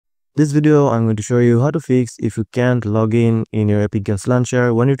This video I'm going to show you how to fix if you can't log in your Epic Games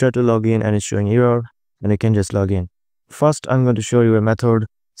Launcher when you try to log in and it's showing error and you can just log in. First, I'm going to show you a method,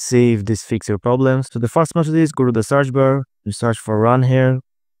 see if this fixes your problem. So the first method is go to the search bar, you search for run here,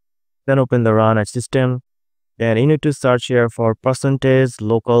 then open the run at system, and you need to search here for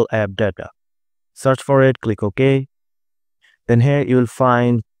 %local app data. Search for it, click OK. Then here you will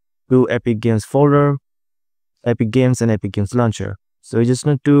find two Epic Games folder, Epic Games and Epic Games Launcher. So you just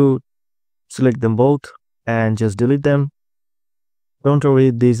need to select them both and just delete them. Don't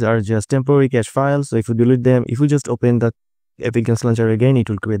worry, these are just temporary cache files. So if you delete them, if you just open the Epic Games Launcher again, it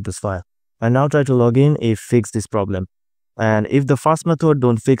will create this file. And now try to log in if fix this problem. And if the first method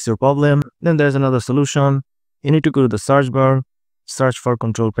don't fix your problem, then there's another solution. You need to go to the search bar, search for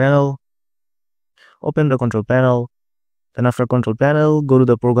control panel, open the control panel. Then after control panel, go to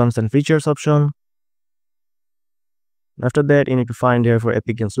the programs and features option. After that, you need to find here for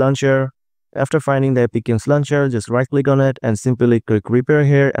Epic Games Launcher. After finding the Epic Games Launcher, just right click on it and simply click repair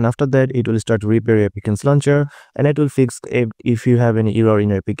here. And after that, it will start to repair your Epic Games Launcher, and it will fix if you have any error in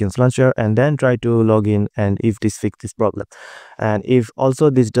your Epic Games Launcher, and then try to log in and if this fix this problem. And if also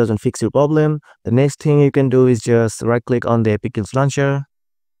this doesn't fix your problem, the next thing you can do is just right click on the Epic Games Launcher,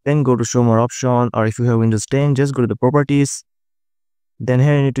 then go to show more option, or if you have Windows 10, just go to the properties. Then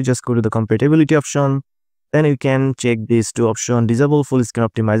here you need to just go to the compatibility option. Then you can check these two options, disable full screen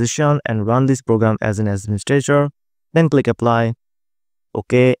optimization and run this program as an administrator. Then click apply,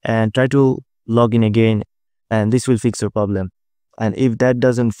 OK, and try to log in again, and this will fix your problem. And if that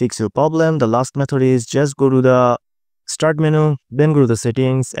doesn't fix your problem, the last method is just go to the start menu, then go to the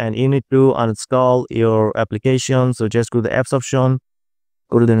settings, and you need to uninstall your application. So just go to the apps option,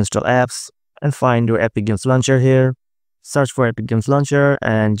 go to the install apps, and find your Epic Games Launcher here. Search for Epic Games Launcher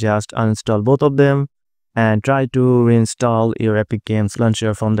and just uninstall both of them. And try to reinstall your Epic Games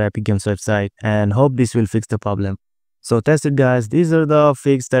Launcher from the Epic Games website, and hope this will fix the problem. So that's it guys, these are the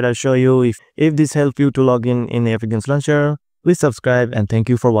fixes that I show you. If this helped you to log in the Epic Games Launcher, please subscribe and thank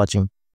you for watching.